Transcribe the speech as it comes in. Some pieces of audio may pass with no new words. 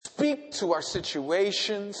speak to our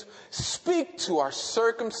situations, speak to our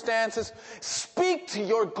circumstances, speak to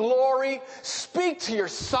your glory, speak to your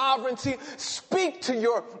sovereignty, speak to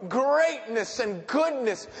your greatness and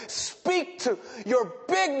goodness, speak to your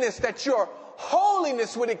bigness, that your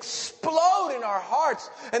holiness would explode in our hearts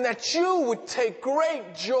and that you would take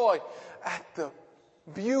great joy at the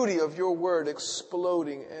beauty of your word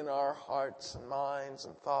exploding in our hearts and minds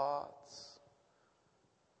and thoughts.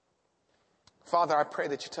 Father, I pray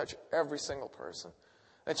that you touch every single person,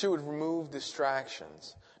 that you would remove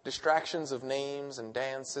distractions of names and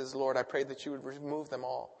dances. Lord, I pray that you would remove them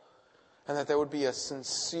all, and that there would be a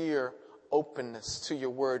sincere openness to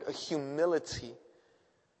your word, a humility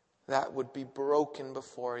that would be broken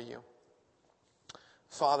before you.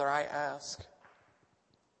 Father, I ask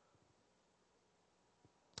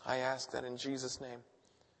that in Jesus' name,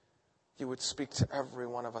 you would speak to every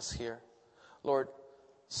one of us here. Lord,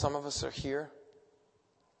 some of us are here,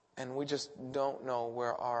 and we just don't know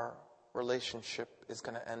where our relationship is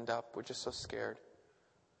going to end up. We're just so scared.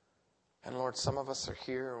 And Lord, some of us are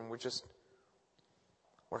here, and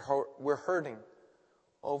we're hurting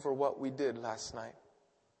over what we did last night.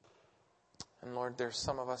 And Lord, there's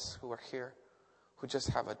some of us who are here who just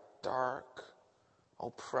have a dark,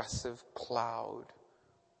 oppressive cloud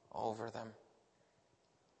over them.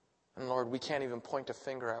 And Lord, we can't even point a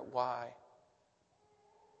finger at why.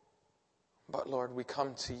 But Lord, we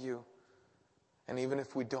come to you. And even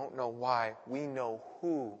if we don't know why, we know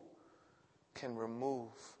who can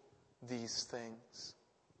remove these things.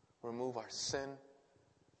 Remove our sin.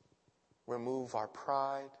 Remove our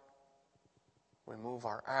pride. Remove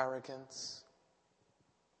our arrogance.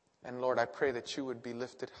 And Lord, I pray that you would be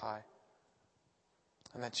lifted high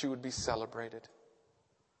and that you would be celebrated.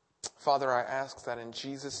 Father, I ask that in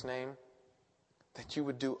Jesus' name, that you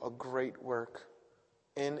would do a great work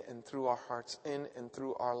in and through our hearts, in and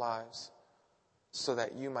through our lives, so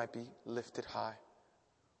that you might be lifted high.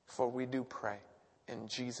 For we do pray in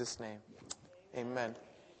Jesus' name. Amen.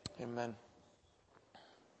 Amen.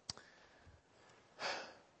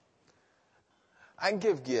 I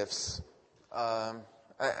give gifts.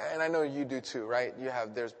 And I know you do too, right?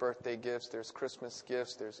 There's birthday gifts, there's Christmas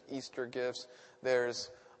gifts, there's Easter gifts, there's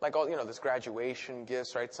there's graduation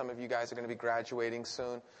gifts, right? Some of you guys are going to be graduating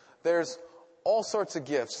soon. There's all sorts of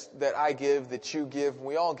gifts that I give, that you give, and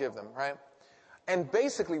we all give them, right? And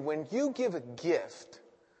basically, when you give a gift,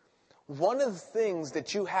 one of the things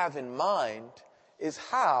that you have in mind is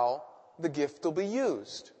how the gift will be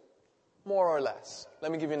used, more or less.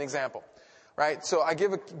 Let me give you an example, right? So I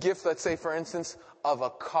give a gift, let's say, for instance, of a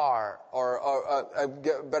car, or a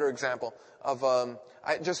better example of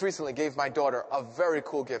I just recently gave my daughter a very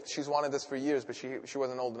cool gift. She's wanted this for years, but she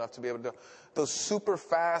wasn't old enough to be able to do those super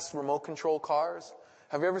fast remote control cars.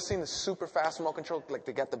 Have you ever seen the super fast remote control? Like,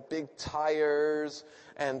 they got the big tires,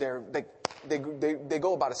 and they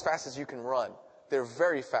go about as fast as you can run. They're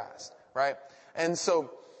very fast, right? And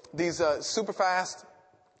so these super fast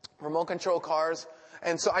remote control cars.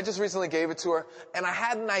 And so I just recently gave it to her, and I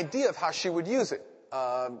had an idea of how she would use it.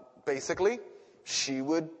 Basically, she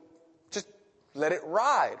would just let it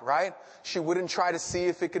ride, right? She wouldn't try to see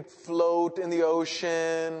if it could float in the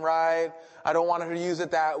ocean, right? I don't want her to use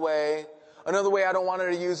it that way. Another way I don't want her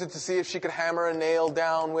to use it to see if she could hammer a nail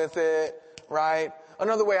down with it, right?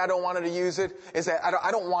 Another way I don't want her to use it is that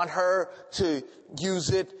I don't want her to use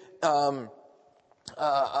it to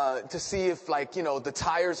see if, the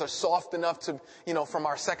tires are soft enough to, from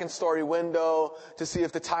our second story window, to see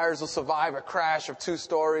if the tires will survive a crash of 2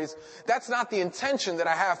 stories. That's not the intention that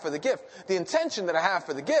I have for the gift. The intention that I have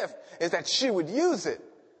for the gift is that she would use it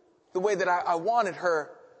the way that I wanted her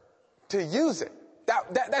to use it.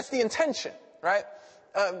 That's the intention, right?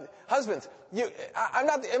 Husbands, am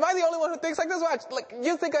I the only one who thinks like this?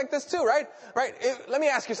 You think like this too, right? Right? Let me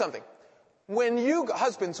ask you something. When you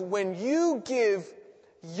give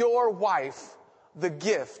your wife the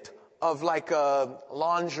gift of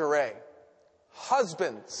lingerie,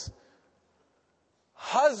 husbands,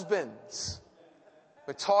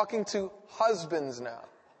 we're talking to husbands now.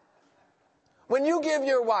 When you give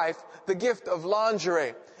your wife the gift of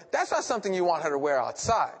lingerie, that's not something you want her to wear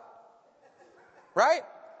outside. Right?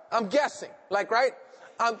 I'm guessing. Right?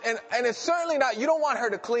 And it's certainly not, you don't want her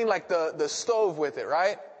to clean the stove with it,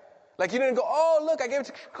 right? You didn't go, oh, look, I gave it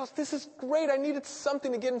to you because this is great. I needed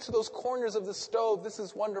something to get into those corners of the stove. This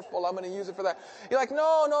is wonderful. I'm going to use it for that. You're like,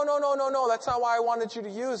 no. That's not why I wanted you to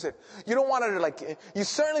use it. You don't want her to you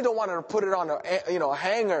certainly don't want her to put it on a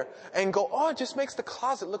hanger and go, oh, it just makes the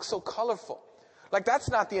closet look so colorful. That's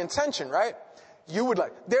not the intention, right? You would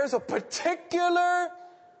there's a particular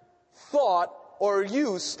thought or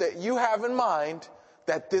use that you have in mind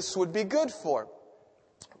that this would be good for.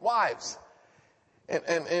 Wives.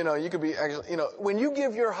 And you could be actually, when you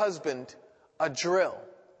give your husband a drill,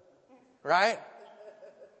 right?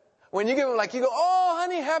 When you give him you go, oh,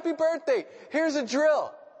 honey, happy birthday. Here's a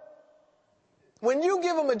drill. When you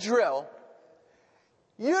give him a drill,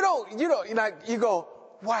 you go,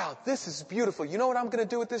 wow, this is beautiful. You know what I'm going to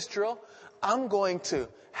do with this drill? I'm going to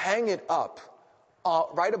hang it up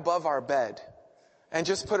right above our bed and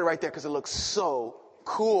just put it right there because it looks so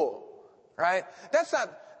cool, right? That's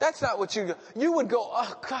not what you would go,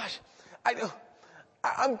 oh gosh,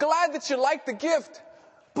 I'm glad that you like the gift,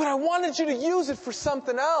 but I wanted you to use it for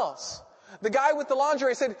something else. The guy with the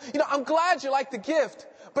lingerie said, I'm glad you like the gift,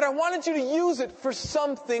 but I wanted you to use it for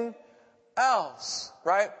something else,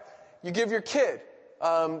 right? You give your kid,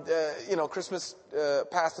 Christmas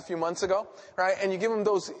passed a few months ago, right? And you give them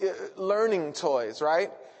those learning toys, right?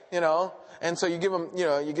 And so you give them,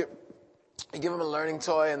 you give them a learning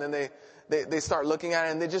toy, and then they start looking at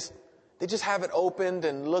it, and they just have it opened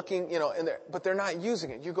and looking, but they're not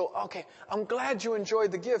using it. You go, okay, I'm glad you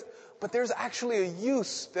enjoyed the gift, but there's actually a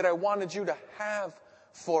use that I wanted you to have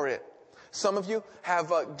for it. Some of you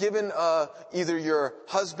have given either your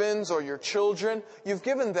husbands or your children, you've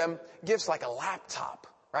given them gifts like a laptop,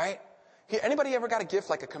 right? Anybody ever got a gift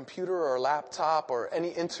like a computer or a laptop or any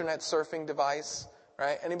internet surfing device,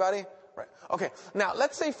 right? Anybody? Right. Okay. Now,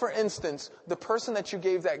 let's say, for instance, the person that you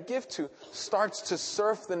gave that gift to starts to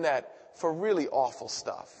surf the net for really awful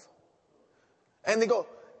stuff. And they go,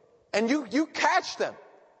 and you catch them.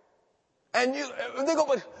 And they go,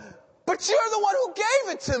 but you're the one who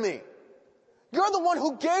gave it to me. You're the one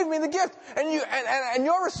who gave me the gift. And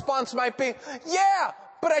your response might be, yeah,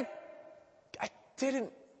 but I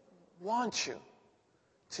didn't want you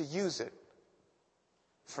to use it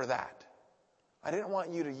for that. I didn't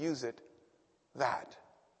want you to use it that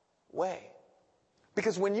way.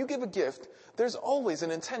 Because when you give a gift, there's always an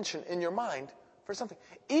intention in your mind for something.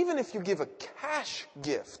 Even if you give a cash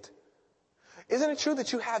gift, isn't it true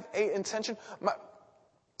that you have a intention?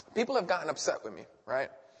 People have gotten upset with me, right?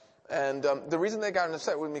 And the reason they gotten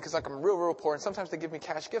upset with me because I'm real poor, and sometimes they give me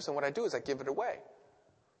cash gifts, and what I do is I give it away,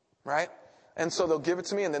 right? And so they'll give it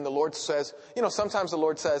to me, and then the Lord says, sometimes the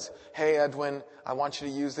Lord says, hey, Edwin, I want you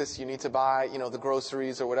to use this. You need to buy, the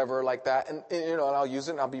groceries or whatever like that. And, and I'll use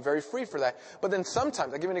it, and I'll be very free for that. But then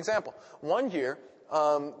sometimes, I'll give you an example. One year,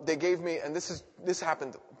 they gave me, and this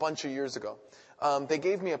happened a bunch of years ago. They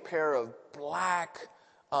gave me a pair of black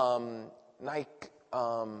Nike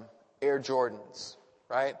Air Jordans,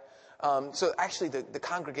 right? So actually, the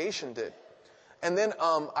congregation did. And then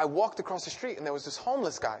I walked across the street, and there was this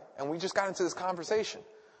homeless guy, and we just got into this conversation,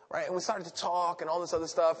 right? And we started to talk and all this other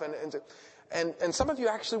stuff, and some of you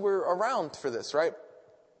actually were around for this, right?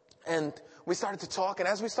 And we started to talk, and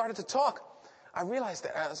as we started to talk, I realized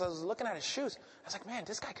that as I was looking at his shoes, I was like, man,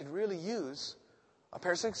 this guy could really use a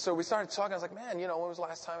pair of sneakers. So we started talking. I was like, man, when was the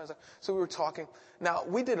last time? So we were talking. Now,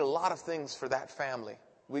 we did a lot of things for that family.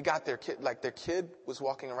 We got their kid was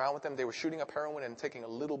walking around with them. They were shooting up heroin and taking a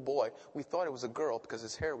little boy. We thought it was a girl because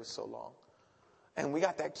his hair was so long. And we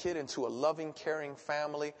got that kid into a loving, caring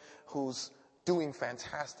family who's doing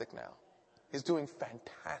fantastic now. He's doing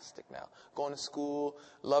fantastic now. Going to school,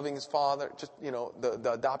 loving his father, just,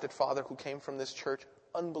 the adopted father who came from this church.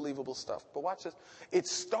 Unbelievable stuff. But watch this.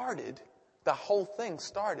 The whole thing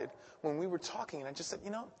started when we were talking, and I just said,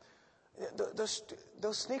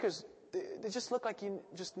 those sneakers, they just look like you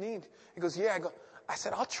just need. He goes, yeah. I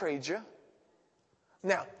said, I'll trade you.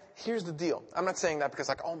 Now, here's the deal. I'm not saying that because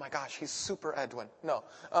oh my gosh, he's super Edwin. No.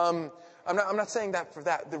 I'm not saying that for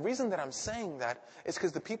that. The reason that I'm saying that is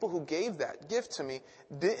because the people who gave that gift to me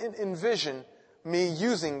didn't envision me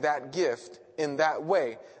using that gift in that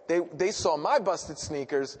way. They saw my busted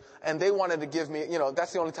sneakers and they wanted to give me,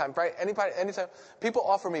 that's the only time, right? Anytime people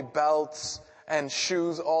offer me belts and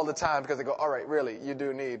shoes all the time because they go, all right, really, you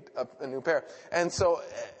do need a new pair. And so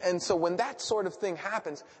when that sort of thing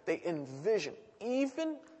happens, they envision,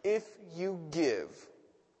 even if you give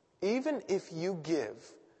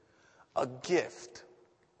a gift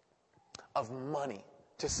of money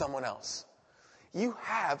to someone else, you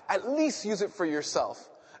have, at least use it for yourself.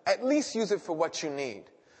 At least use it for what you need.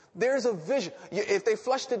 There's a vision. If they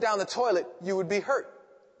flushed it down the toilet, you would be hurt,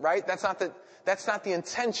 right? That's not the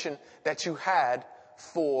intention that you had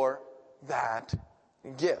for that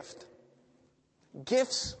gift.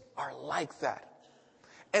 Gifts are like that.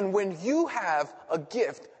 And when you have a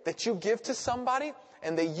gift that you give to somebody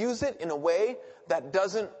and they use it in a way that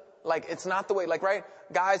doesn't, it's not the way, right?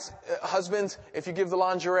 Guys, husbands, if you give the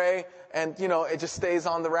lingerie and, it just stays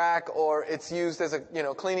on the rack or it's used as a,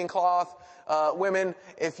 cleaning cloth. Women,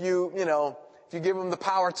 if you If you give them the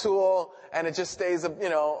power tool and it just stays,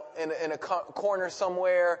 in a corner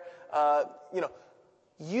somewhere,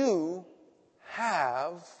 you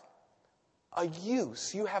have a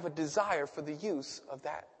use. You have a desire for the use of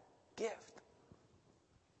that gift.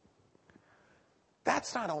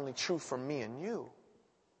 That's not only true for me and you.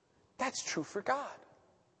 That's true for God.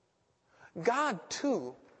 God,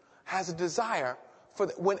 too, has a desire for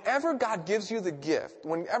whenever God gives you the gift,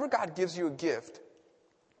 whenever God gives you a gift,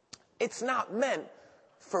 it's not meant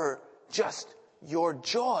for just your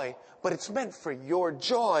joy, but it's meant for your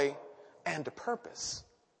joy and a purpose.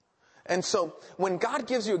 And so when God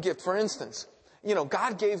gives you a gift, for instance,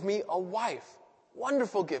 God gave me a wife.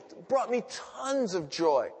 Wonderful gift. Brought me tons of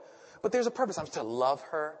joy. But there's a purpose. I'm to love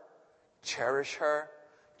her, cherish her,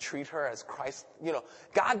 treat her as Christ.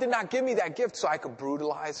 God did not give me that gift so I could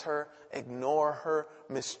brutalize her, ignore her,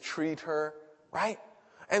 mistreat her, right?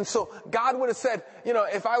 And so God would have said,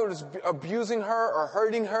 if I was abusing her or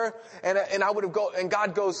hurting her, and I would have and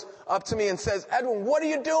God goes up to me and says, Edwin, what are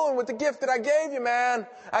you doing with the gift that I gave you, man?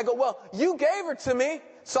 I go, well, you gave her to me,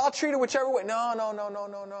 so I'll treat her whichever way.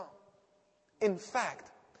 No. In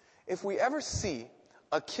fact, if we ever see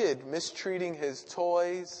a kid mistreating his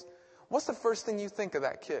toys, what's the first thing you think of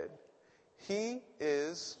that kid? He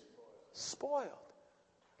is spoiled.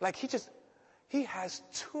 Like he has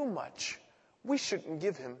too much. We shouldn't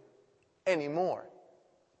give him any more.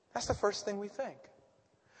 That's the first thing we think.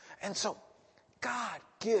 And so God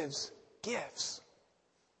gives gifts.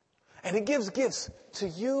 And he gives gifts to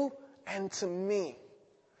you and to me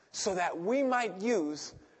so that we might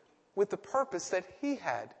use with the purpose that he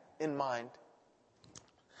had in mind.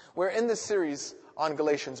 We're in this series on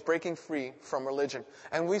Galatians, breaking free from religion.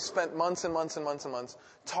 And we've spent months and months and months and months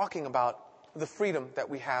talking about the freedom that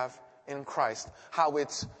we have in Christ. How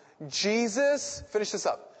it's Jesus, finish this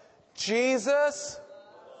up. Jesus,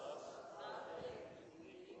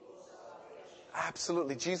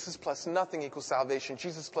 absolutely. Jesus plus nothing equals salvation.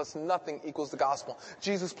 Jesus plus nothing equals the gospel.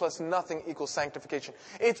 Jesus plus nothing equals sanctification.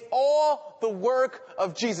 It's all the work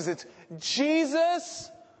of Jesus. It's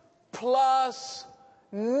Jesus plus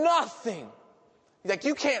nothing. Like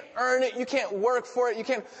you can't earn it. You can't work for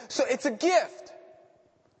it. So it's a gift.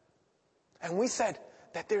 And we said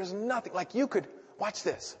that there's nothing. Like you could, watch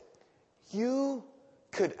this. You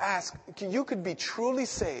could be truly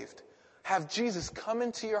saved. Have Jesus come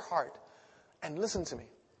into your heart. And listen to me.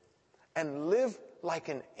 And live like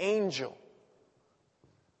an angel.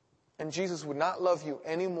 And Jesus would not love you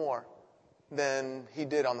any more than he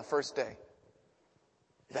did on the first day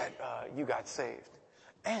that you got saved.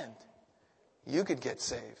 And you could get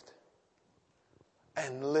saved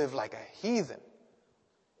and live like a heathen.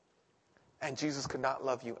 And Jesus could not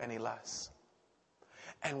love you any less.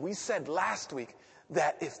 And we said last week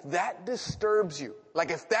that if that disturbs you,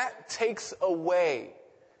 like if that takes away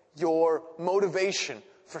your motivation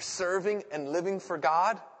for serving and living for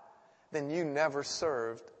God, then you never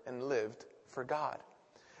served and lived for God.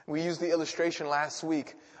 We used the illustration last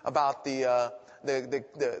week about the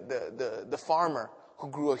farmer who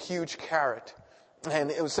grew a huge carrot.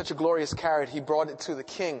 And it was such a glorious carrot, he brought it to the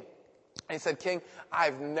king. And he said, King,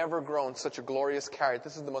 I've never grown such a glorious carrot.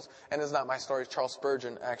 This is the most, and it's not my story, it's Charles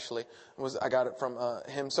Spurgeon, actually. I got it from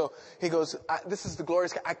him. So he goes, this is the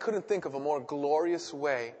glorious carrot. I couldn't think of a more glorious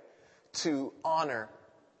way to honor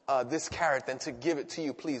this carrot than to give it to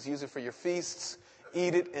you. Please use it for your feasts,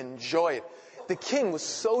 eat it, enjoy it. The king was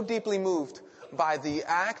so deeply moved by the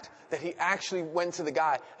act that he actually went to the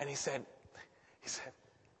guy and he said,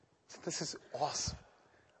 this is awesome.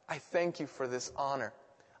 I thank you for this honor.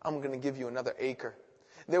 I'm going to give you another acre.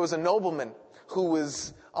 There was a nobleman who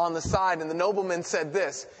was on the side, and the nobleman said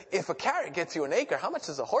this, if a carrot gets you an acre, how much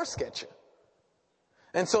does a horse get you?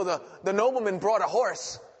 And so the nobleman brought a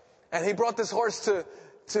horse, and he brought this horse to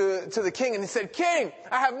the king, and he said, King,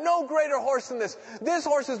 I have no greater horse than this. This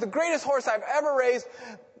horse is the greatest horse I've ever raised.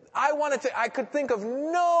 I could think of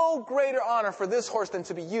no greater honor for this horse than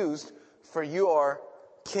to be used for your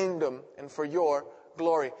kingdom and for your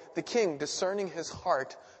glory. The king, discerning his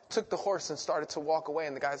heart, took the horse and started to walk away.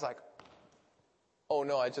 And the guy's like, oh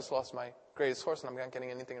no, I just lost my greatest horse and I'm not getting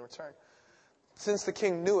anything in return. Since the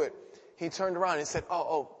king knew it, he turned around and said,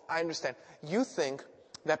 oh, I understand. You think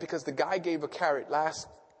that because the guy gave a carrot last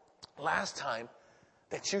time,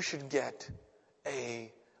 that you should get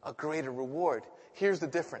a greater reward. Here's the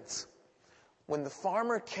difference. When the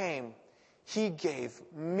farmer came, he gave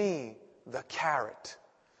me the carrot.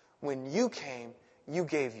 When you came, you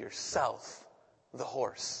gave yourself the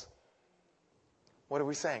horse. What are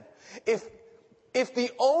we saying? If If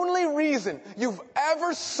the only reason you've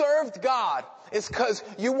ever served God is because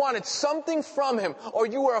you wanted something from Him, or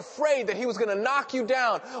you were afraid that He was going to knock you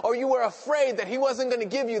down, or you were afraid that He wasn't going to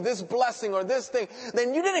give you this blessing or this thing,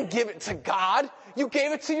 then you didn't give it to God. You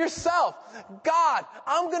gave it to yourself. God,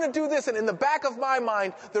 I'm going to do this. And in the back of my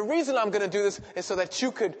mind, the reason I'm going to do this is so that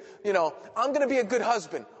you could, I'm going to be a good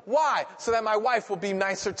husband. Why? So that my wife will be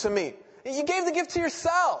nicer to me. You gave the gift to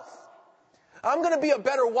yourself. I'm going to be a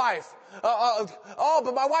better wife.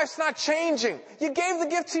 But my wife's not changing. You gave the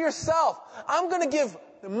gift to yourself. I'm going to give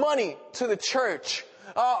money to the church.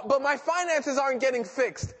 But my finances aren't getting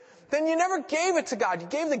fixed. Then you never gave it to God. You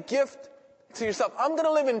gave the gift to yourself. I'm going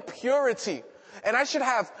to live in purity. And I should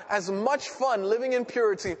have as much fun living in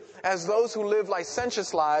purity as those who live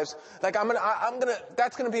licentious lives. Like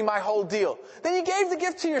that's going to be my whole deal. Then you gave the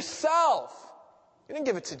gift to yourself. You didn't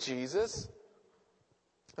give it to Jesus.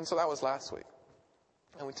 And so that was last week.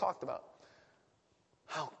 And we talked about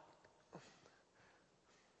how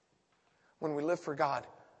when we live for God,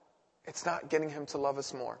 it's not getting Him to love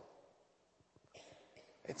us more.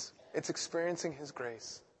 It's experiencing His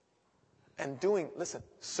grace. And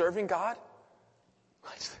serving God,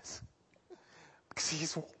 watch this, because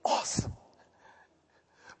He's awesome.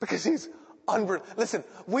 Because He's unreal. Listen,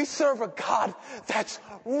 we serve a God that's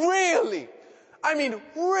really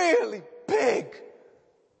big.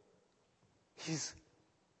 He's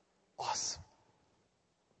awesome.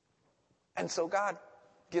 And so God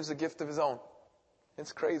gives a gift of His own.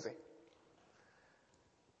 It's crazy.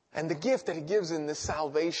 And the gift that He gives in this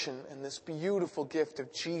salvation and this beautiful gift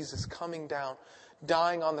of Jesus coming down,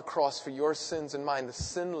 dying on the cross for your sins and mine, the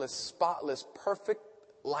sinless, spotless, perfect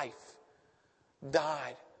life,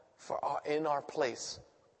 died in our place.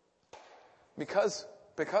 Because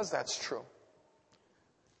that's true.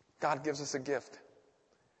 God gives us a gift.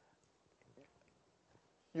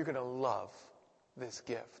 You're going to love this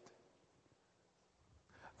gift.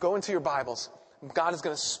 Go into your Bibles. God is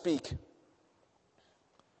going to speak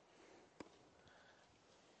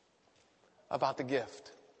about the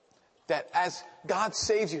gift. That as God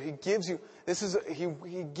saves you, He gives you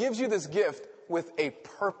He gives you this gift with a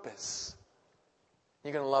purpose.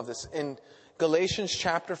 You're going to love this. In Galatians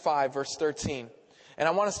chapter 5, verse 13. And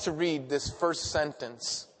I want us to read this first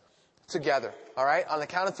sentence together. All right? On the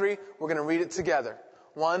count of 3, we're going to read it together.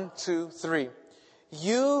 1, 2, 3.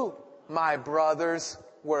 You, my brothers,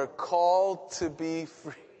 were called to be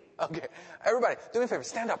free. Okay. Everybody, do me a favor.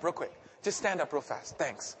 Stand up real quick. Just stand up real fast.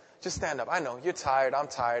 Thanks. Just stand up. I know, you're tired. I'm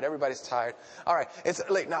tired. Everybody's tired. All right. It's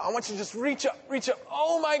late. Now, I want you to just reach up.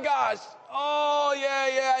 Oh, my gosh. Oh,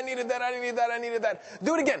 yeah. I needed that.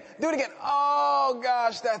 Do it again. Oh,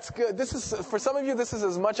 gosh, that's good. For some of you, this is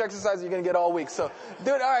as much exercise as you're going to get all week. So,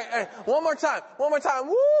 do it. All right. One more time.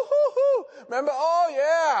 Woo-hoo-hoo. Remember? Oh,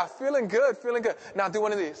 yeah. Feeling good. Now, do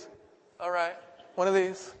one of these. All right. One of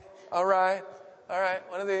these. All right.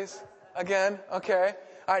 One of these. Again. Okay.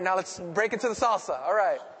 All right. Now, let's break into the salsa. All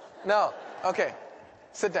right. No. Okay.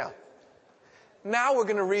 Sit down. Now we're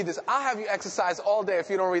going to read this. I'll have you exercise all day if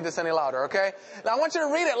you don't read this any louder, okay? Now I want you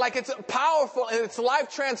to read it like it's powerful and it's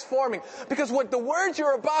life transforming. Because what the words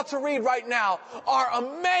you're about to read right now are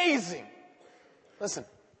amazing. Listen.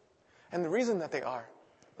 And the reason that they are,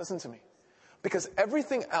 listen to me. Because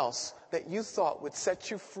everything else that you thought would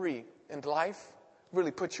set you free in life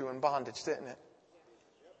really put you in bondage, didn't it?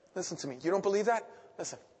 Listen to me. You don't believe that?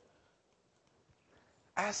 Listen.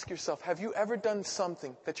 Ask yourself, have you ever done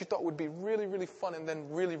something that you thought would be really, really fun and then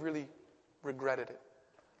really, really regretted it?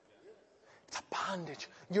 It's a bondage.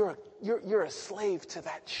 You're a slave to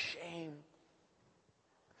that shame.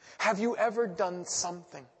 Have you ever done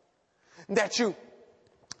something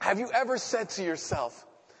have you ever said to yourself,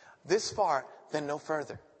 this far, then no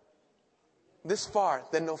further? This far,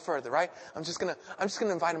 then no further, right? I'm just gonna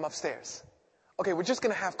invite him upstairs. Okay, we're just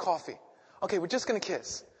gonna have coffee. Okay, we're just gonna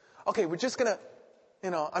kiss. Okay, we're just gonna,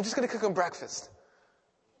 I'm just going to cook him breakfast.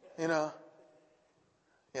 Yeah,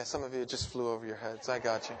 some of you just flew over your heads. I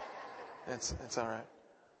got you. It's all right.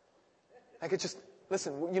 I could just,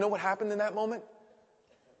 listen, you know what happened in that moment?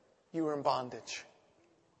 You were in bondage.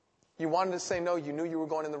 You wanted to say no. You knew you were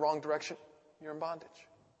going in the wrong direction. You're in bondage.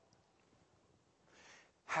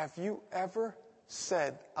 Have you ever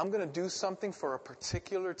said, I'm going to do something for a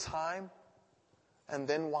particular time and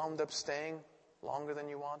then wound up staying longer than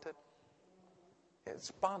you wanted?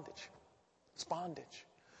 It's bondage. It's bondage.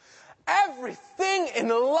 Everything in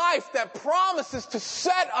life that promises to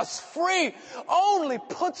set us free only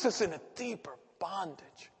puts us in a deeper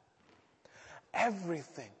bondage.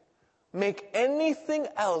 Everything. Make anything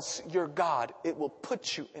else your God. It will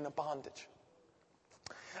put you in a bondage.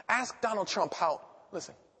 Ask Donald Trump how,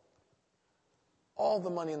 listen. all the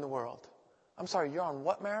money in the world. I'm sorry, you're on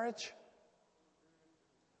what marriage?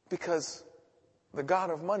 Because the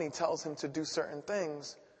God of money tells him to do certain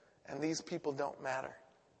things, and these people don't matter.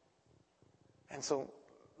 And so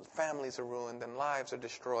families are ruined, and lives are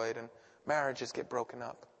destroyed, and marriages get broken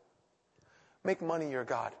up. Make money your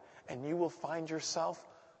God, and you will find yourself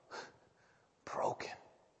broken.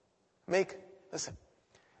 Make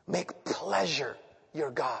pleasure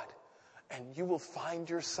your God, and you will find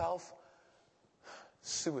yourself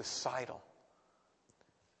suicidal.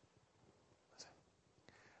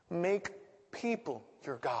 Make people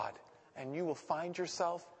your God, and you will find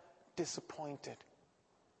yourself disappointed.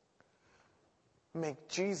 Make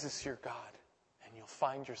Jesus your God, and you'll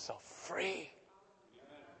find yourself free.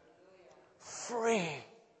 Free.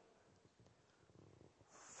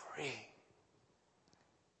 Free.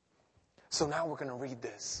 So now we're going to read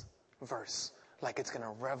this verse like it's going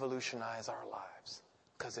to revolutionize our lives,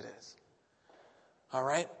 because it is. All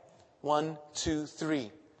right? 1, 2,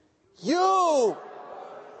 3. You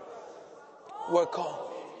were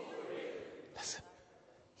called. Listen.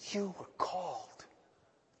 You were called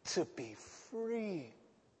to be free.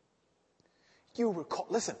 You were called.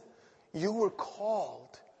 Listen. You were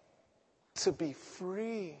called to be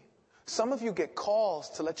free. Some of you get calls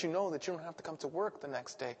to let you know that you don't have to come to work the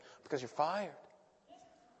next day because you're fired.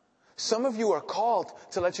 Some of you are called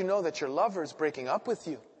to let you know that your lover is breaking up with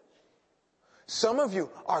you. Some of you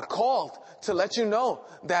are called to let you know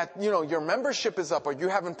that, your membership is up, or you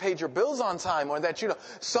haven't paid your bills on time, or that,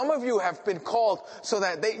 some of you have been called so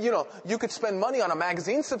that you could spend money on a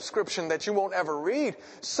magazine subscription that you won't ever read.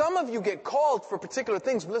 Some of you get called for particular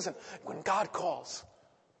things. But listen, when God calls,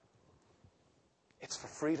 it's for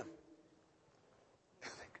freedom.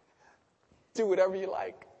 Do whatever you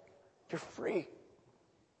like. You're free.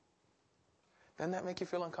 Doesn't that make you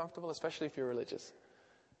feel uncomfortable, especially if you're religious?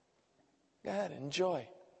 Go ahead, enjoy.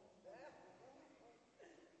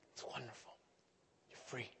 It's wonderful. You're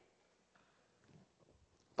free.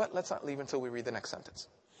 But let's not leave until we read the next sentence.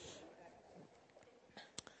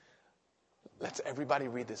 Let's everybody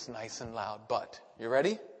read this nice and loud. But, you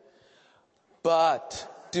ready?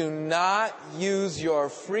 But do not use your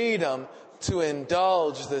freedom to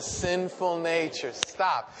indulge the sinful nature.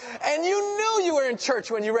 Stop. And you knew you were in church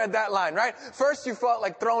when you read that line, right? First you felt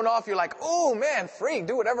like thrown off. You're like, oh man, free.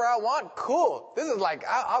 Do whatever I want. Cool. This is like,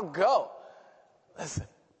 I'll go. Listen.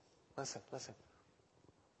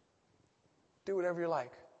 Do whatever you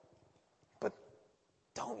like. But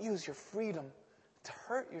don't use your freedom to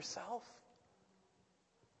hurt yourself.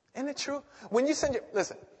 Isn't it true? When you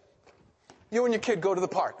listen, you and your kid go to the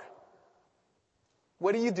park.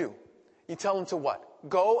 What do? You tell them to what?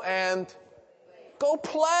 Go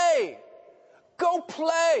play. Go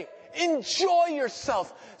play. Enjoy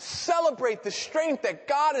yourself. Celebrate the strength that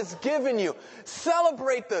God has given you.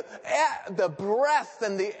 Celebrate the breath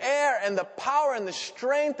and the air and the power and the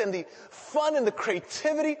strength and the fun and the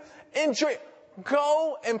creativity. Enjoy.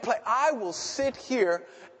 Go and play. I will sit here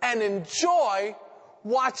and enjoy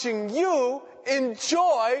watching you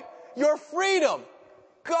enjoy your freedom.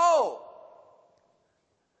 Go.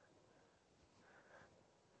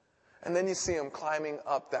 And then you see him climbing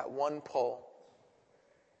up that one pole.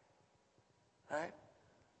 Right?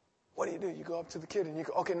 What do? You go up to the kid and you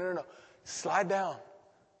go, okay, no. Slide down.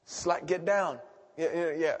 Get down.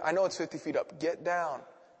 Yeah. I know it's 50 feet up. Get down.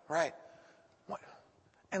 Right? What?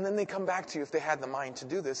 And then they come back to you if they had the mind to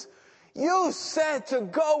do this. You said to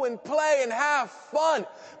go and play and have fun.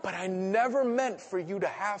 But I never meant for you to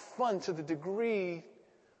have fun to the degree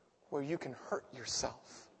where you can hurt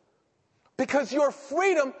yourself. Because your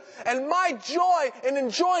freedom and my joy in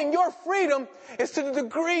enjoying your freedom is to the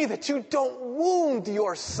degree that you don't wound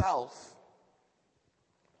yourself.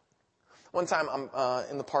 One time I'm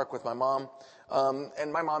in the park with my mom,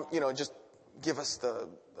 and my mom, just give us the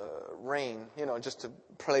rein, just to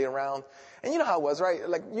play around. And you know how it was, right?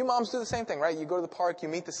 Like, you moms do the same thing, right? You go to the park, you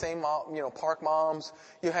meet the same, park moms,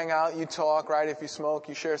 you hang out, you talk, right? If you smoke,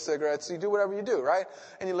 you share cigarettes, you do whatever you do, right?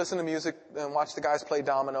 And you listen to music and watch the guys play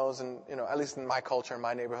dominoes, and, at least in my culture, in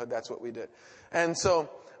my neighborhood, that's what we did. And so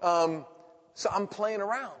I'm playing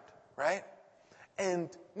around, right? And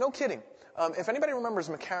no kidding. If anybody remembers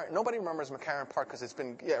McCarran, nobody remembers McCarran Park because it's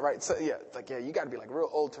been, right. So, you got to be like real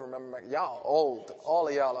old to remember. Y'all old. All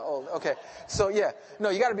of y'all are old. Okay. So, you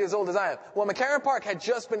got to be as old as I am. Well, McCarran Park had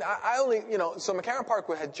just been, so McCarran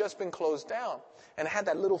Park had just been closed down. And it had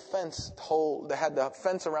that little fence hole. They had the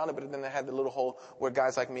fence around it, but then they had the little hole where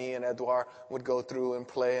guys like me and Edouard would go through and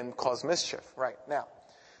play and cause mischief. Right. Now,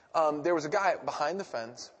 there was a guy behind the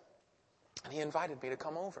fence, and he invited me to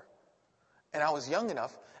come over. And I was young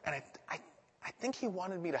enough, and I I think he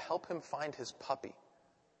wanted me to help him find his puppy.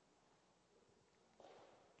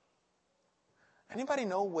 Anybody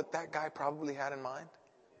know what that guy probably had in mind?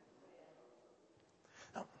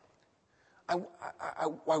 No.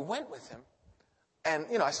 I went with him, and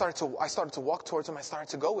I started to walk towards him. I started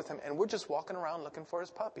to go with him, and we're just walking around looking for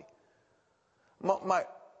his puppy.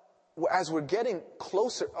 As we're getting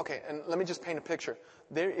closer, okay, and let me just paint a picture.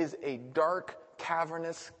 There is a dark,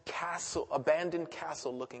 cavernous castle, abandoned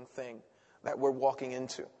castle-looking thing that we're walking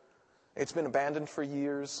into. It's been abandoned for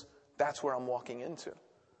years. That's where I'm walking into.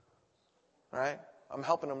 Right? I'm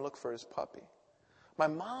helping him look for his puppy. My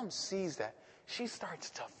mom sees that. She starts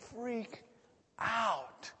to freak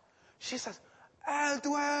out. She says,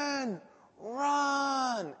 "Edwin,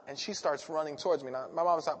 run!" And she starts running towards me. Now, my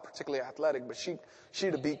mom's not particularly athletic, but she'd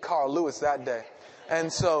have beat Carl Lewis that day.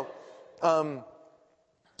 And so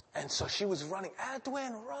she was running,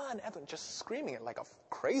 "Edwin, run!" Edwin, just screaming it like a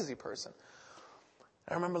crazy person.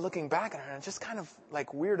 I remember looking back at her and just kind of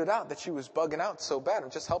like weirded out that she was bugging out so bad. I'm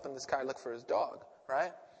just helping this guy look for his dog,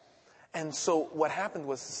 right? And so what happened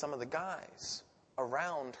was some of the guys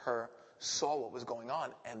around her saw what was going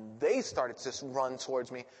on, and they started to just run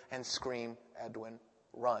towards me and scream, "Edwin,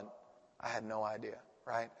 run." I had no idea,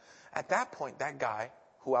 right? At that point, that guy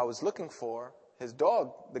who I was looking for, his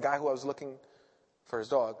dog, the guy who I was looking for his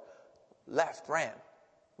dog, left, ran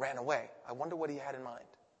away. I wonder what he had in mind,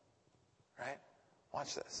 right?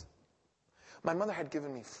 Watch this. My mother had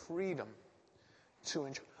given me freedom to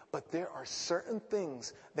enjoy, but there are certain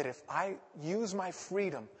things that if I use my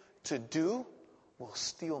freedom to do, will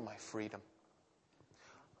steal my freedom.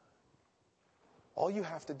 All you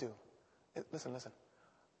have to do, listen.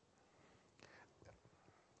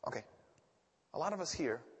 Okay, a lot of us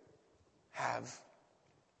here have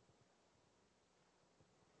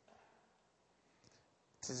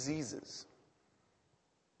diseases.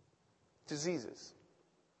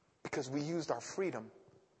 Because we used our freedom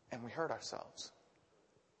and we hurt ourselves.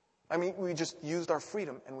 I mean, we just used our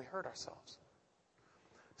freedom and we hurt ourselves.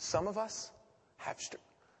 Some of us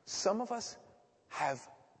have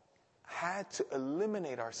had to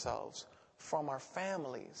eliminate ourselves from our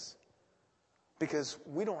families because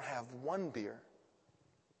we don't have one beer.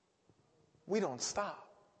 We don't stop.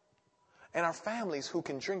 And our families who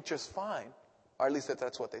can drink just fine, or at least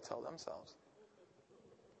that's what they tell themselves.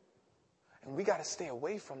 And we got to stay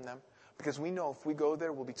away from them because we know if we go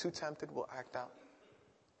there, we'll be too tempted, we'll act out.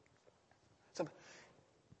 So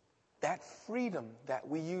that freedom that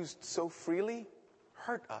we used so freely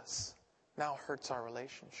hurt us, now hurts our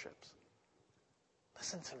relationships.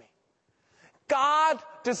 Listen to me. God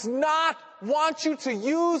does not want you to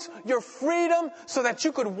use your freedom so that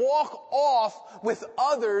you could walk off with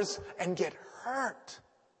others and get hurt.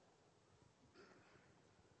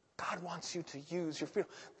 God wants you to use your freedom.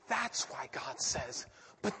 That's why God says,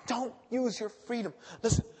 but don't use your freedom.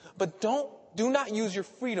 Listen, but do not use your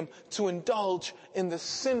freedom to indulge in the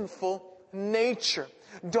sinful nature.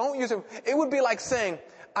 Don't use it. It would be like saying,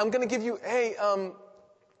 I'm going to give you,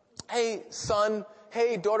 hey son,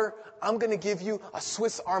 hey daughter, I'm going to give you a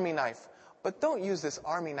Swiss Army knife. But don't use this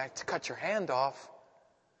Army knife to cut your hand off.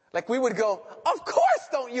 Like we would go, of course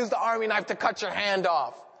don't use the Army knife to cut your hand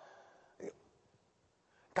off.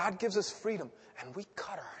 God gives us freedom, and we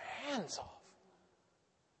cut our hands off.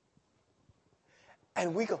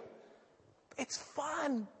 And we go, it's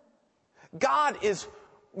fun. God is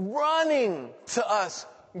running to us,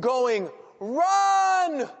 going,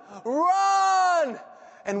 run, run.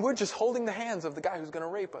 And we're just holding the hands of the guy who's going to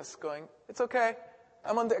rape us, going, it's okay.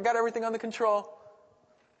 I got everything under control.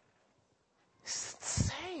 It's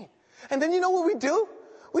insane. And then you know what we do?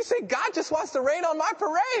 We say, God just wants to rain on my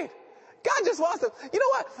parade. God just wants to, you know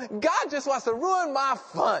what? God just wants to ruin my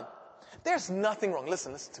fun. There's nothing wrong.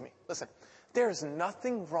 Listen to me. Listen. There's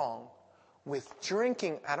nothing wrong with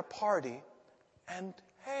drinking at a party. And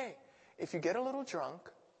hey, if you get a little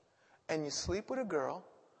drunk and you sleep with a girl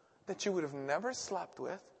that you would have never slept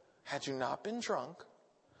with had you not been drunk,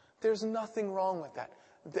 there's nothing wrong with that.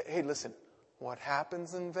 Hey, listen, what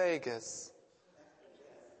happens in Vegas?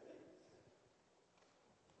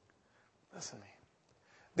 Listen to me.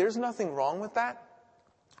 There's nothing wrong with that.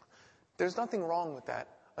 There's nothing wrong with that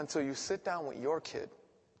until you sit down with your kid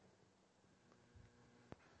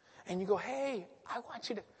and you go, hey, I want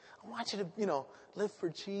you to, live for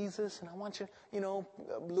Jesus, and I want you,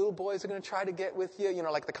 little boys are going to try to get with you,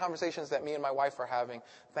 like the conversations that me and my wife are having,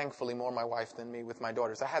 thankfully more my wife than me with my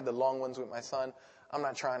daughters. I had the long ones with my son. I'm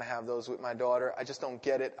not trying to have those with my daughter. I just don't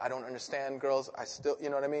get it. I don't understand girls. I still, you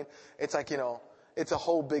know what I mean? It's like, it's a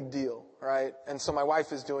whole big deal, right? And so my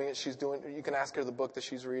wife is doing it. You can ask her the book that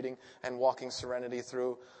she's reading and walking serenity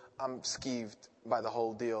through. I'm skeeved by the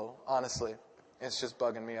whole deal, honestly. It's just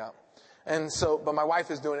bugging me out. And so, but my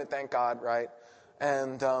wife is doing it, thank God, right?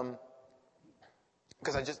 And,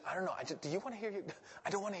 because I don't know, do you want to hear, I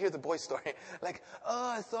don't want to hear the boy story. Like, oh,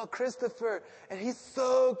 I saw Christopher, and he's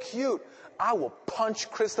so cute. I will punch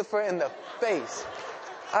Christopher in the face.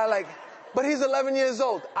 But he's 11 years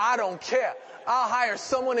old. I don't care. I'll hire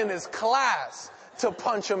someone in his class to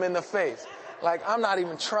punch him in the face. Like, I'm not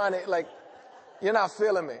even trying to, like, you're not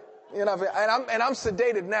feeling me. And I'm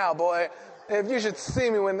sedated now, boy. If you should see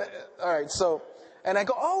me all right, so, and I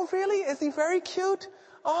go, oh, really? Is he very cute?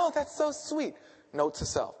 Oh, that's so sweet. Note to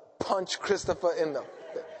self, punch Christopher in the,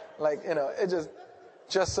 it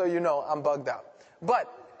just so you know, I'm bugged out.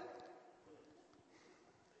 But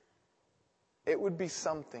it would be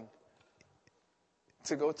something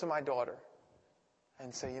to go to my daughter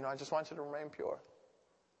and say, I just want you to remain pure.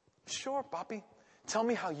 Sure, Papi. Tell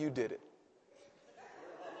me how you did it.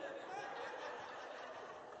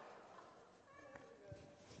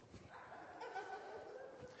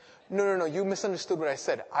 No, you misunderstood what I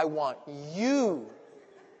said. I want you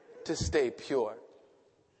to stay pure.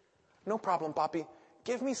 No problem, Papi.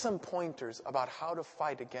 Give me some pointers about how to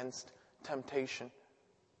fight against temptation.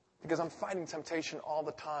 Because I'm fighting temptation all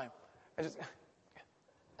the time.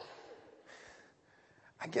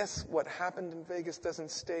 I guess what happened in Vegas doesn't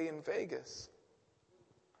stay in Vegas.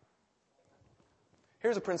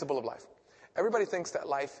 Here's a principle of life. Everybody thinks that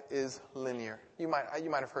life is linear. You might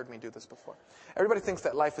have heard me do this before. Everybody thinks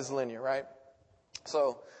that life is linear, right?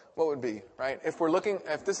 So, what would be, right?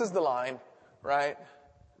 If this is the line, right?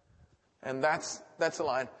 And that's the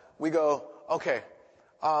line. We go, okay,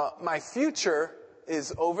 my future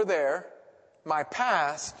is over there. My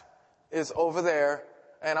past is over there.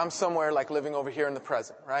 And I'm somewhere like living over here in the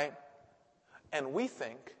present, right? And we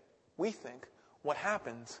think what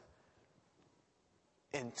happens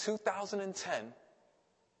in 2010,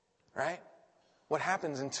 right? What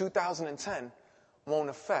happens in 2010 won't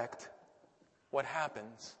affect what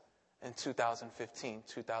happens in 2015,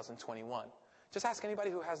 2021. Just ask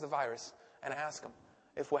anybody who has the virus and ask them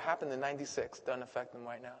if what happened in 96 doesn't affect them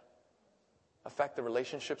right now. Affect the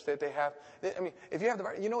relationships that they have. I mean, if you have the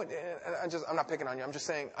virus, I'm not picking on you. I'm just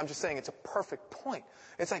saying it's a perfect point.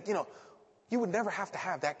 It's like, you would never have to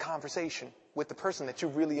have that conversation with the person that you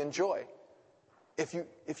really enjoy. If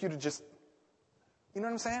you'd just, you know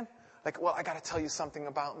what I'm saying? Like, well, I got to tell you something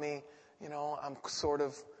about me. I'm sort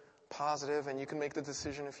of positive, and you can make the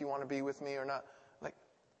decision if you want to be with me or not. Like,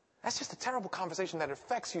 that's just a terrible conversation that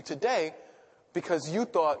affects you today because you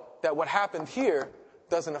thought that what happened here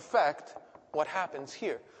doesn't affect what happens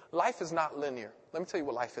here. Life is not linear. Let me tell you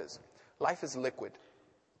what life is. Life is liquid.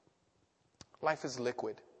 Life is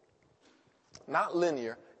liquid. Not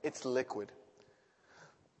linear, it's liquid.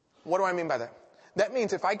 What do I mean by that? That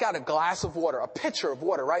means if I got a glass of water, a pitcher of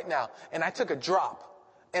water right now, and I took a drop,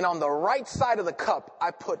 and on the right side of the cup,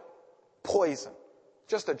 I put poison,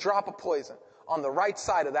 just a drop of poison, on the right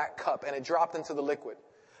side of that cup, and it dropped into the liquid.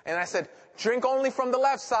 And I said, drink only from the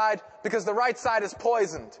left side, because the right side is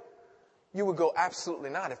poisoned. You would go, absolutely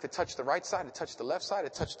not. If it touched the right side, it touched the left side,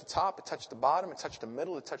 it touched the top, it touched the bottom, it touched the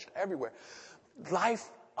middle, it touched everywhere. Life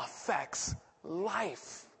affects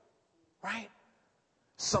life, right?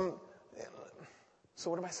 So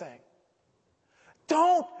what am I saying?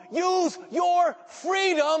 Don't use your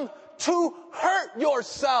freedom to hurt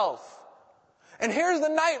yourself. And here's the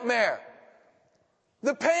nightmare.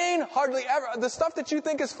 The pain hardly ever, the stuff that you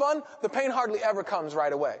think is fun, the pain hardly ever comes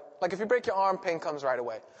right away. Like if you break your arm, pain comes right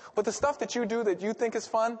away. But the stuff that you do that you think is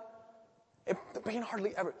fun, the pain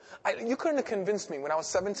hardly ever. You couldn't have convinced me when I was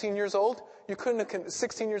 17 years old,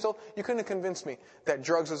 16 years old, you couldn't have convinced me that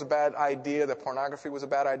drugs was a bad idea, that pornography was a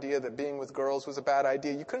bad idea, that being with girls was a bad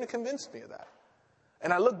idea. You couldn't have convinced me of that.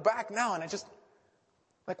 And I look back now and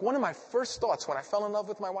like one of my first thoughts when I fell in love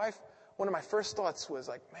with my wife, one of my first thoughts was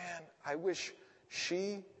like, man, I wish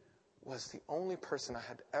she was the only person I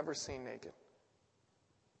had ever seen naked.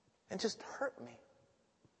 And it just hurt me.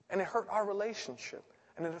 And it hurt our relationship.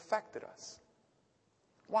 And it affected us.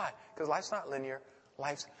 Why? Because life's not linear.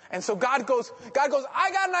 And so God goes,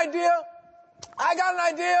 I got an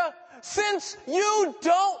idea. Since you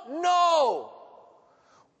don't know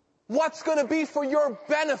what's going to be for your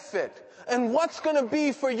benefit and what's going to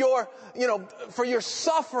be for your, for your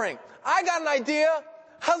suffering, I got an idea.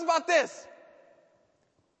 How's about this?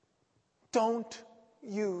 Don't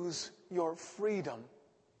use your freedom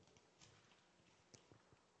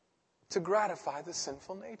to gratify the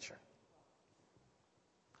sinful nature.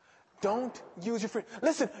 Don't use your freedom.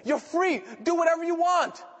 Listen, you're free. Do whatever you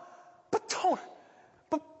want. But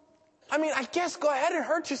I guess go ahead and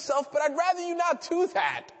hurt yourself, but I'd rather you not do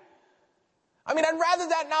that. I'd rather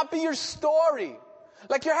that not be your story.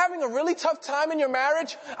 Like you're having a really tough time in your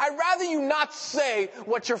marriage, I'd rather you not say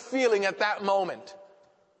what you're feeling at that moment.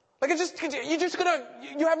 Like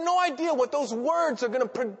you have no idea what those words are going to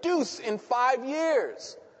produce in 5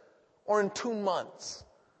 years or in 2 months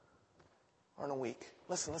or in a week.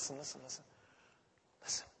 Listen.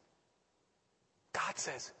 God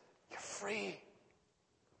says, you're free.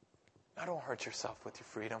 Now don't hurt yourself with your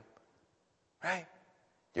freedom. Right?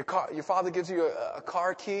 Your father gives you a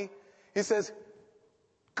car key. He says,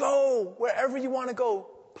 go wherever you want to go.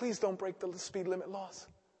 Please don't break the speed limit laws.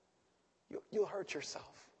 You'll hurt yourself.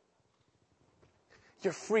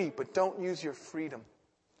 You're free, but don't use your freedom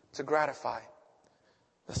to gratify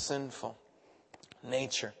the sinful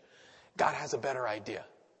nature. God has a better idea.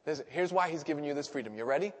 Here's why he's giving you this freedom. You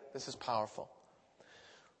ready? This is powerful.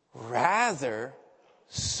 Rather,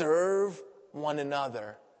 serve one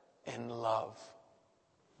another in love.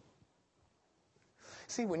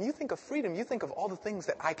 See, when you think of freedom, you think of all the things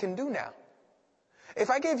that I can do now. If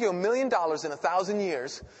I gave you $1 million in 1,000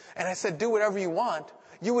 years, and I said, do whatever you want,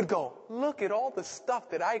 you would go, look at all the stuff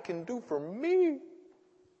that I can do for me.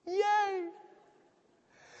 Yay!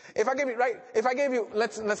 If I gave you,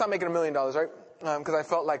 let's not make it $1 million, right? Because I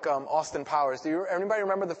felt like Austin Powers. Anybody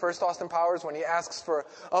remember the first Austin Powers when he asks for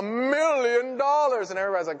 $1 million? And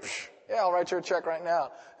everybody's like, yeah, I'll write you a check right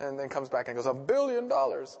now. And then comes back and goes, $1 billion.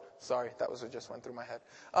 Sorry, that was what just went through my head.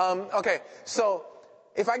 Okay, so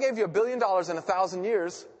if I gave you $1 billion in 1,000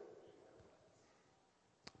 years,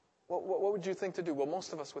 what would you think to do? Well,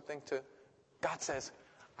 most of us would think to, God says,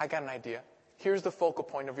 I got an idea. Here's the focal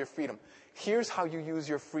point of your freedom. Here's how you use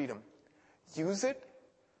your freedom. Use it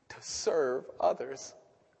to serve others.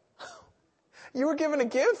 You were given a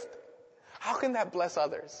gift. How can that bless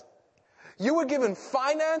others? You were given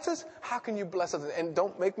finances. How can you bless others? And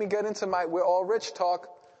don't make me get into my we're all rich talk,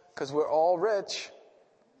 because we're all rich.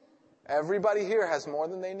 Everybody here has more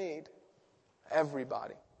than they need.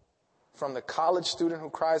 Everybody. From the college student who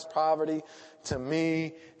cries poverty, to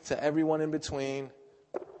me, to everyone in between.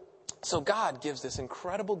 So God gives this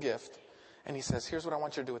incredible gift, and he says, here's what I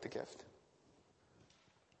want you to do with the gift.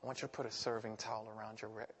 I want you to put a serving towel around your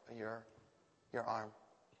arm.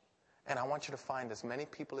 And I want you to find as many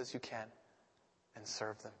people as you can and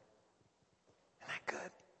serve them. Isn't that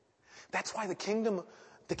good? That's why the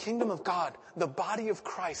kingdom of God, the body of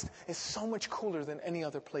Christ, is so much cooler than any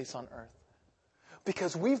other place on earth.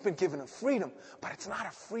 Because we've been given a freedom, but it's not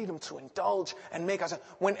a freedom to indulge and make us.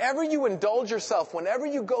 Whenever you indulge yourself, whenever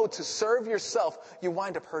you go to serve yourself, you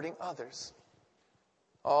wind up hurting others.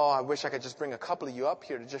 Oh, I wish I could just bring a couple of you up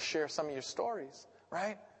here to just share some of your stories,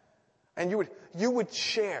 right? And you would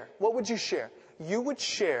share. What would you share? You would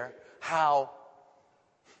share how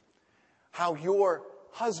your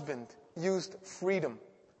husband used freedom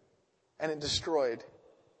and it destroyed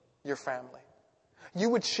your family. You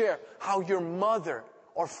would share how your mother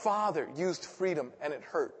or father used freedom and it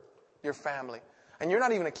hurt your family. And you're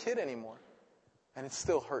not even a kid anymore. And it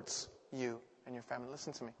still hurts you and your family.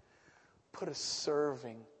 Listen to me. Put a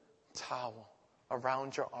serving towel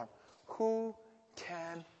around your arm.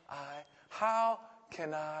 How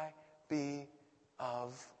can I be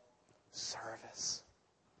of service?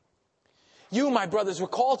 You, my brothers, were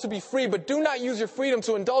called to be free, but do not use your freedom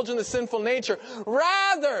to indulge in the sinful nature.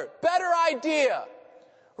 Rather, better idea,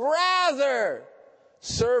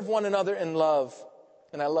 serve one another in love.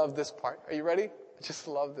 And I love this part. Are you ready? I just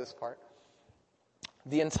love this part.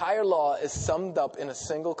 The entire law is summed up in a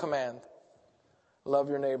single command. Love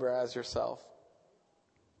your neighbor as yourself.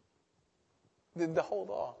 The whole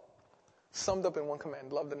law. Summed up in one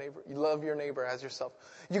command. Love the neighbor. You love your neighbor as yourself.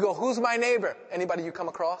 You go, who's my neighbor? Anybody you come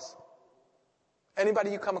across?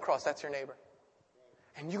 Anybody you come across, that's your neighbor.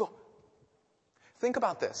 And you go, think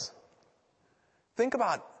about this. Think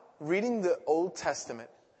about reading the Old Testament,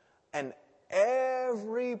 and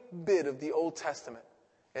every bit of the Old Testament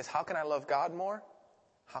is how can I love God more?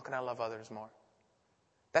 How can I love others more?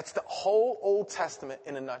 That's the whole Old Testament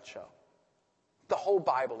in a nutshell. The whole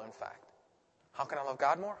Bible, in fact. How can I love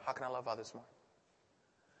God more? How can I love others more?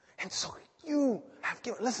 And so you have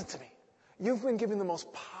given, listen to me. You've been given the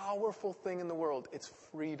most powerful thing in the world. It's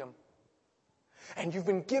freedom. And you've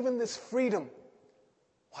been given this freedom,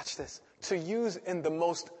 watch this, to use in the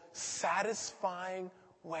most satisfying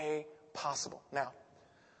way possible. Now,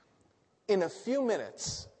 in a few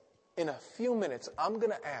minutes, I'm going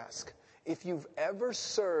to ask if you've ever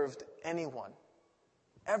served anyone,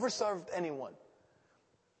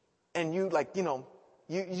 and you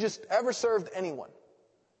you just ever served anyone.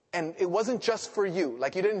 And it wasn't just for you.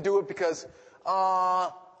 Like you didn't do it because,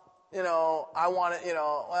 I wanted,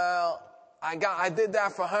 well, I did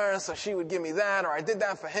that for her so she would give me that, or I did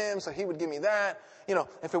that for him so he would give me that.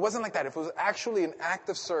 If it wasn't like that, if it was actually an act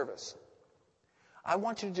of service, I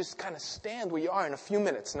want you to just kind of stand where you are in a few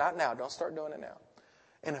minutes. Not now. Don't start doing it now.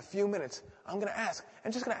 In a few minutes, I'm going to ask.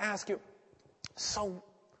 I'm just going to ask you, so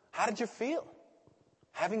how did you feel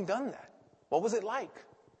having done that? What was it like?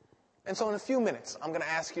 And so in a few minutes, I'm going to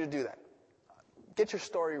ask you to do that. Get your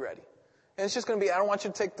story ready. And it's just going to be, I don't want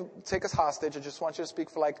you to take us hostage. I just want you to speak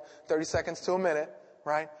for like 30 seconds to a minute,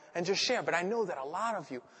 right? And just share. But I know that a lot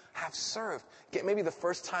of you have served. Maybe the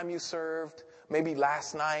first time you served, maybe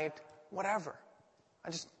last night, whatever.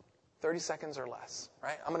 30 seconds or less,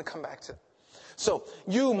 right? I'm going to come back to it. So,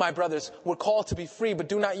 you, my brothers, were called to be free, but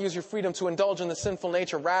do not use your freedom to indulge in the sinful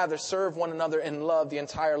nature. Rather, serve one another in love. The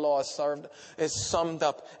entire law is summed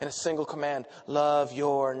up in a single command. Love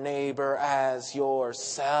your neighbor as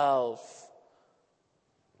yourself.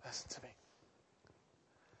 Listen to me.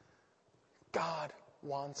 God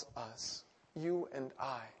wants us, you and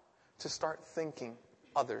I, to start thinking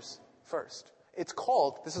others first. It's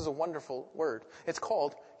called, this is a wonderful word, it's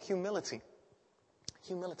called humility.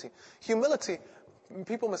 Humility. Humility,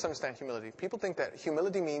 people misunderstand humility. People think that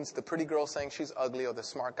humility means the pretty girl saying she's ugly or the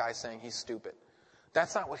smart guy saying he's stupid.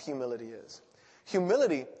 That's not what humility is.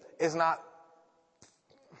 Humility is not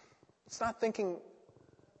thinking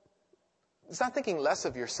less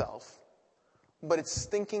of yourself, but it's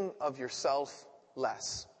thinking of yourself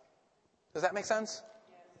less. Does that make sense?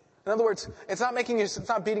 In other words, it's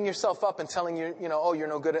not beating yourself up and telling you, oh, you're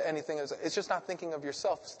no good at anything. It's just not thinking of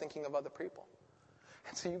yourself, it's thinking of other people.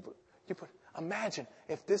 And so you put, imagine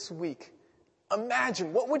if this week, let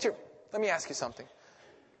me ask you something.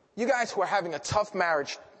 You guys who are having a tough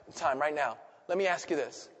marriage time right now, let me ask you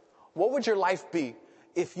this. What would your life be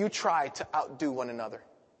if you tried to outdo one another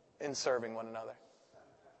in serving one another?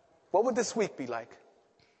 What would this week be like?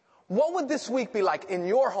 What would this week be like in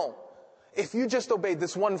your home if you just obeyed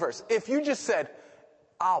this one verse? If you just said,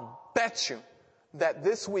 I'll bet you that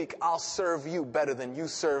this week I'll serve you better than you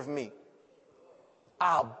serve me.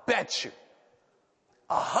 I'll bet you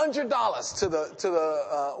 $100 to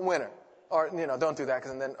the winner. Or, don't do that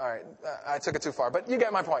because then, all right, I took it too far. But you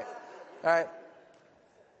get my point. All right.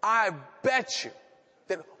 I bet you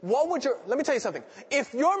that let me tell you something.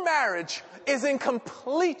 If your marriage is in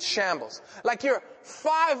complete shambles, like you're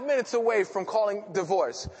 5 minutes away from calling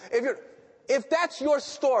divorce, if that's your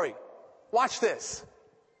story, watch this.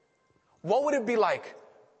 What would it be like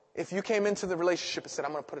if you came into the relationship and said,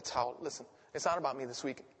 I'm going to put a towel. Listen, it's not about me this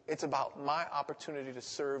week. It's about my opportunity to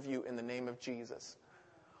serve you in the name of Jesus.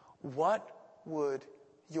 What would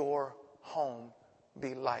your home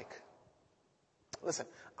be like? Listen,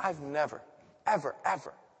 I've never, ever,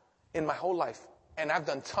 ever in my whole life, and I've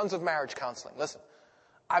done tons of marriage counseling. Listen,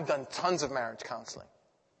 I've done tons of marriage counseling.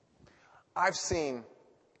 I've seen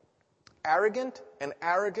arrogant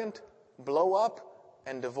blow up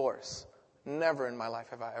and divorce. Never in my life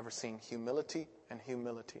have I ever seen humility and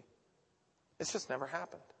humility. It's just never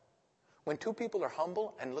happened. When two people are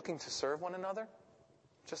humble and looking to serve one another,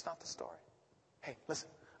 just not the story. Hey, listen,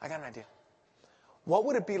 I got an idea. What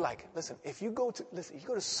would it be like? Listen, if you go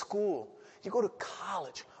to school, you go to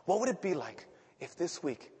college, what would it be like if this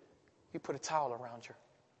week you put a towel around you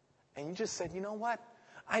and you just said, you know what?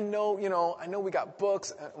 I know we got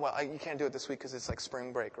books. You can't do it this week because it's like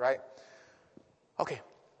spring break, right? Okay,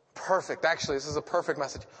 perfect. Actually, this is a perfect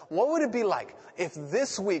message. What would it be like if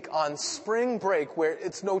this week on spring break, where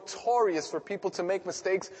it's notorious for people to make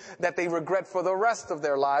mistakes that they regret for the rest of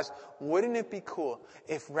their lives, wouldn't it be cool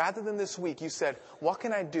if rather than this week you said, what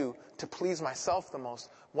can I do to please myself the most?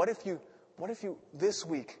 What if you this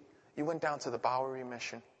week you went down to the Bowery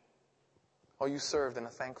Mission, or you served in a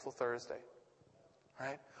Thankful Thursday,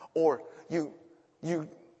 right? Or you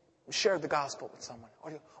shared the gospel with someone.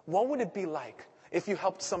 What would it be like if you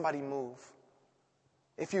helped somebody move?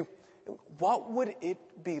 What would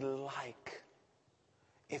it be like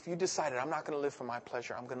if you decided, I'm not going to live for my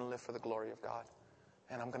pleasure, I'm going to live for the glory of God,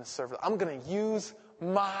 and I'm going to serve, I'm going to use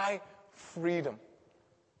my freedom.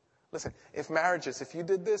 Listen, if you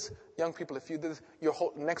did this, young people, if you did this,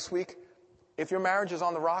 next week, if your marriage is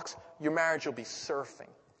on the rocks, your marriage will be surfing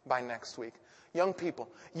by next week. Young people,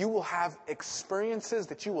 you will have experiences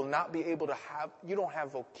that you will not be able to have. You don't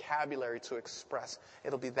have vocabulary to express.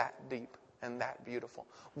 It'll be that deep and that beautiful.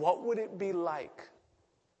 What would it be like?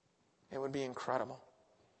 It would be incredible.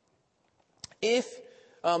 If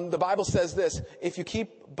the Bible says this, if you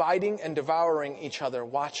keep biting and devouring each other,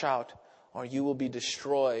 watch out, or you will be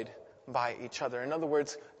destroyed by each other. In other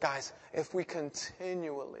words, guys, if we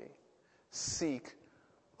continually seek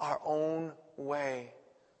our own way,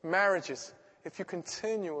 marriages, if you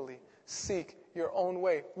continually seek your own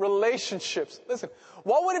way, relationships, listen,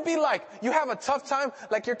 what would it be like? You have a tough time,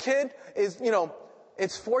 like your kid is,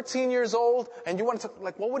 it's 14 years old, and you want to,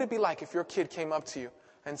 what would it be like if your kid came up to you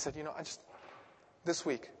and said, this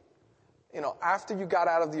week, after you got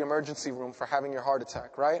out of the emergency room for having your heart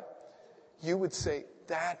attack, right? You would say,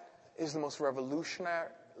 that is the most revolutionary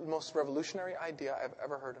idea I've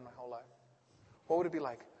ever heard in my whole life. What would it be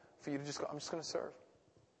like for you to just go, I'm just going to serve.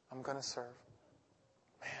 I'm going to serve.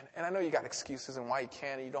 Man, and I know you got excuses and why you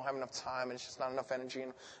can't, and you don't have enough time, and it's just not enough energy,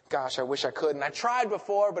 and gosh, I wish I could, and I tried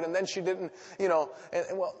before, and then she didn't,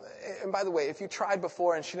 and by the way, if you tried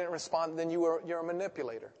before and she didn't respond, then you're a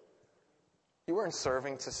manipulator. You weren't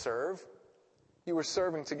serving to serve. You were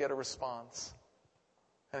serving to get a response.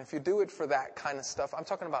 And if you do it for that kind of stuff, I'm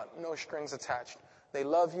talking about no strings attached. They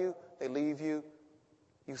love you, they leave you,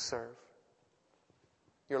 you serve.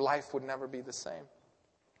 Your life would never be the same.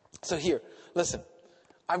 So here, listen,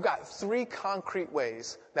 I've got 3 concrete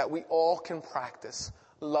ways that we all can practice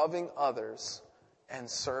loving others and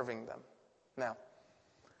serving them. Now,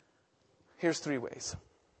 here's 3 ways.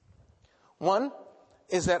 One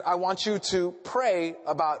is that I want you to pray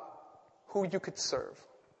about who you could serve.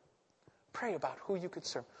 Pray about who you could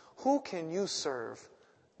serve. Who can you serve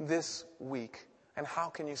this week? And how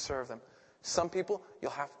can you serve them? Some people,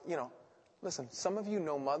 you'll have, listen, some of you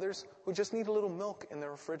know mothers who just need a little milk in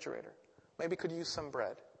their refrigerator. Maybe could use some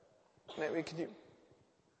bread. Maybe could you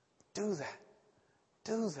do that?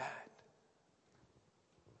 Do that.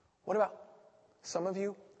 What about some of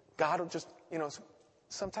you? God will just,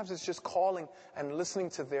 sometimes it's just calling and listening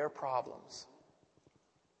to their problems.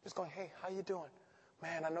 Just going, hey, how you doing?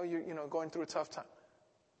 Man, I know you're, going through a tough time.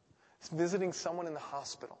 It's visiting someone in the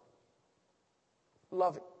hospital.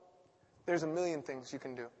 Love it. There's a million things you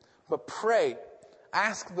can do. But pray.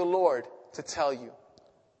 Ask the Lord to tell you.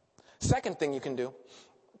 Second thing you can do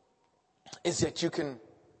is that you can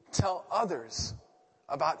tell others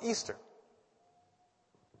about Easter.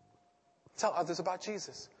 Tell others about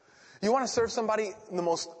Jesus. You want to serve somebody in the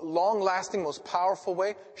most long-lasting, most powerful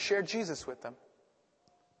way? Share Jesus with them.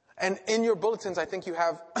 And in your bulletins, I think you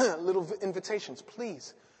have little invitations.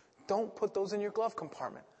 Please, don't put those in your glove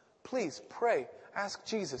compartment. Please, pray. Ask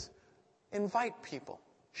Jesus. Invite people.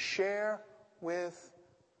 Share with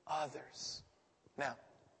others. Now,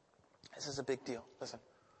 this is a big deal. Listen.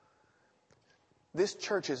 This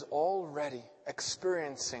church is already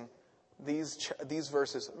experiencing these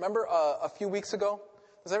verses. Remember a few weeks ago?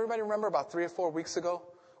 Does everybody remember about 3 or 4 weeks ago?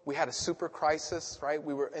 We had a super crisis, right?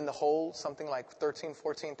 We were in the hole, something like $13,000,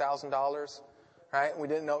 $14,000, right? We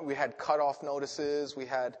didn't know. We had cutoff notices. We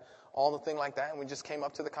had all the thing like that. And we just came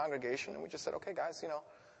up to the congregation and we just said, okay, guys,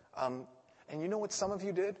 and you know what some of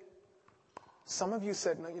you did? Some of you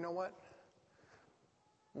said, no, you know what?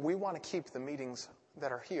 We want to keep the meetings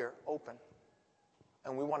that are here open.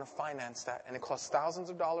 And we want to finance that. And it costs thousands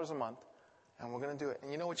of dollars a month. And we're going to do it.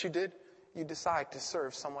 And you know what you did? You decide to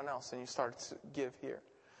serve someone else and you started to give here.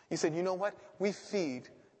 You said, you know what? We feed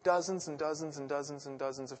dozens and dozens and dozens and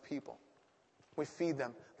dozens of people. We feed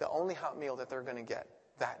them the only hot meal that they're going to get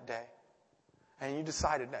that day. And you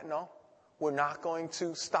decided that, no, we're not going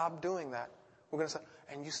to stop doing that. We're going to stop.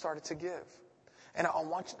 And you started to give. And I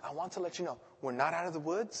want to let you know, we're not out of the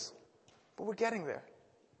woods, but we're getting there.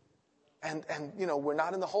 And we're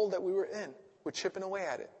not in the hole that we were in. We're chipping away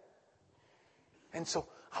at it. And so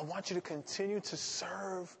I want you to continue to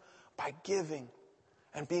serve by giving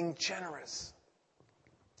and being generous.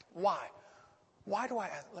 Why? Why do I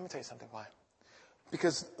ask? Let me tell you something. Why?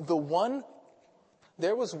 Because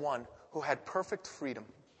there was one who had perfect freedom.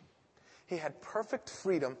 He had perfect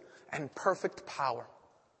freedom and perfect power.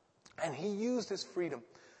 And he used his freedom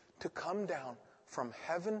to come down from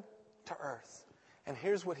heaven to earth. And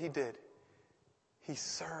here's what he did. He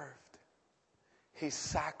served. He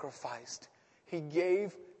sacrificed. He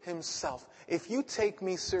gave himself. If you take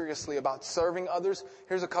me seriously about serving others,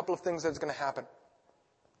 here's a couple of things that's going to happen.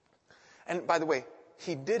 And by the way,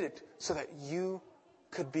 he did it so that you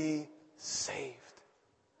could be saved.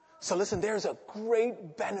 So listen, there's a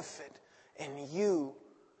great benefit in you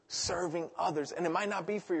serving others. And it might not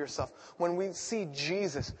be for yourself. When we see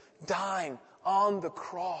Jesus dying on the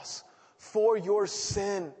cross for your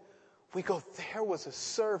sin, we go, there was a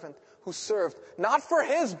servant who served, not for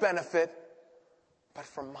his benefit, but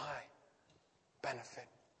for my benefit.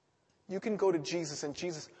 You can go to Jesus and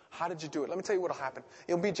Jesus, how did you do it? Let me tell you what will happen.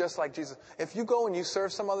 It'll be just like Jesus. If you go and you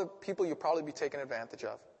serve some other people, you'll probably be taken advantage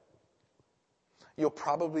of. You'll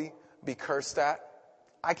probably be cursed at.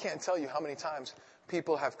 I can't tell you how many times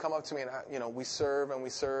people have come up to me and, we serve and we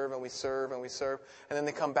serve and we serve and we serve. And then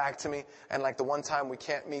they come back to me and like the one time we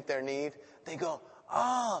can't meet their need, they go,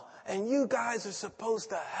 and you guys are supposed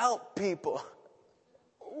to help people.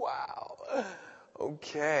 Wow.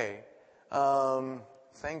 Okay.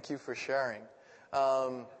 Thank you for sharing.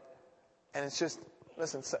 And it's just,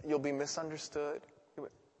 listen, you'll be misunderstood.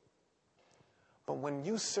 But when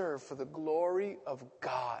you serve for the glory of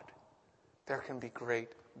God, there can be great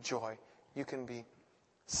joy. You can be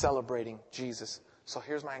celebrating Jesus. So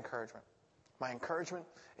here's my encouragement. My encouragement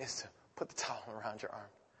is to put the towel around your arm.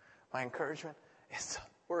 My encouragement is to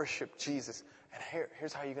worship Jesus. And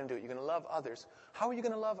here's how you're going to do it. You're going to love others. How are you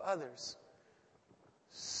going to love others?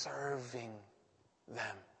 Serving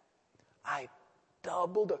them. I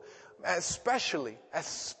doubled, especially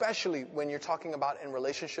when you're talking about in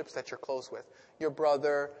relationships that you're close with. Your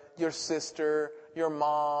brother, your sister, your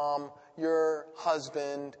mom, your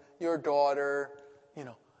husband, your daughter.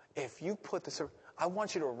 If you put this, I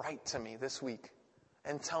want you to write to me this week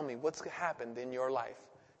and tell me what's happened in your life.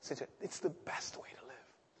 It's the best way to live.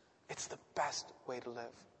 It's the best way to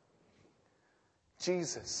live.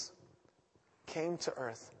 Jesus came to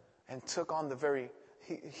earth and took on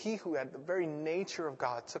he who had the very nature of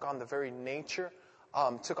God took on the very nature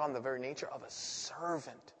of a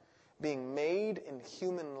servant, being made in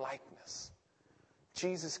human likeness.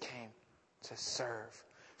 Jesus came to serve.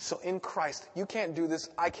 So in Christ, you can't do this.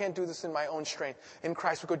 I can't do this in my own strength. In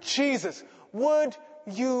Christ, we go, Jesus, would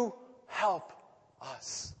you help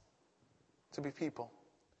us to be people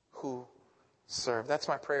who serve? That's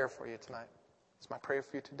my prayer for you tonight. It's my prayer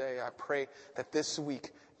for you today. I pray that this week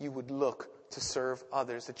you would look to serve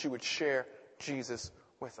others, that you would share Jesus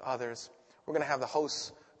with others. We're going to have the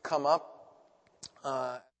hosts come up.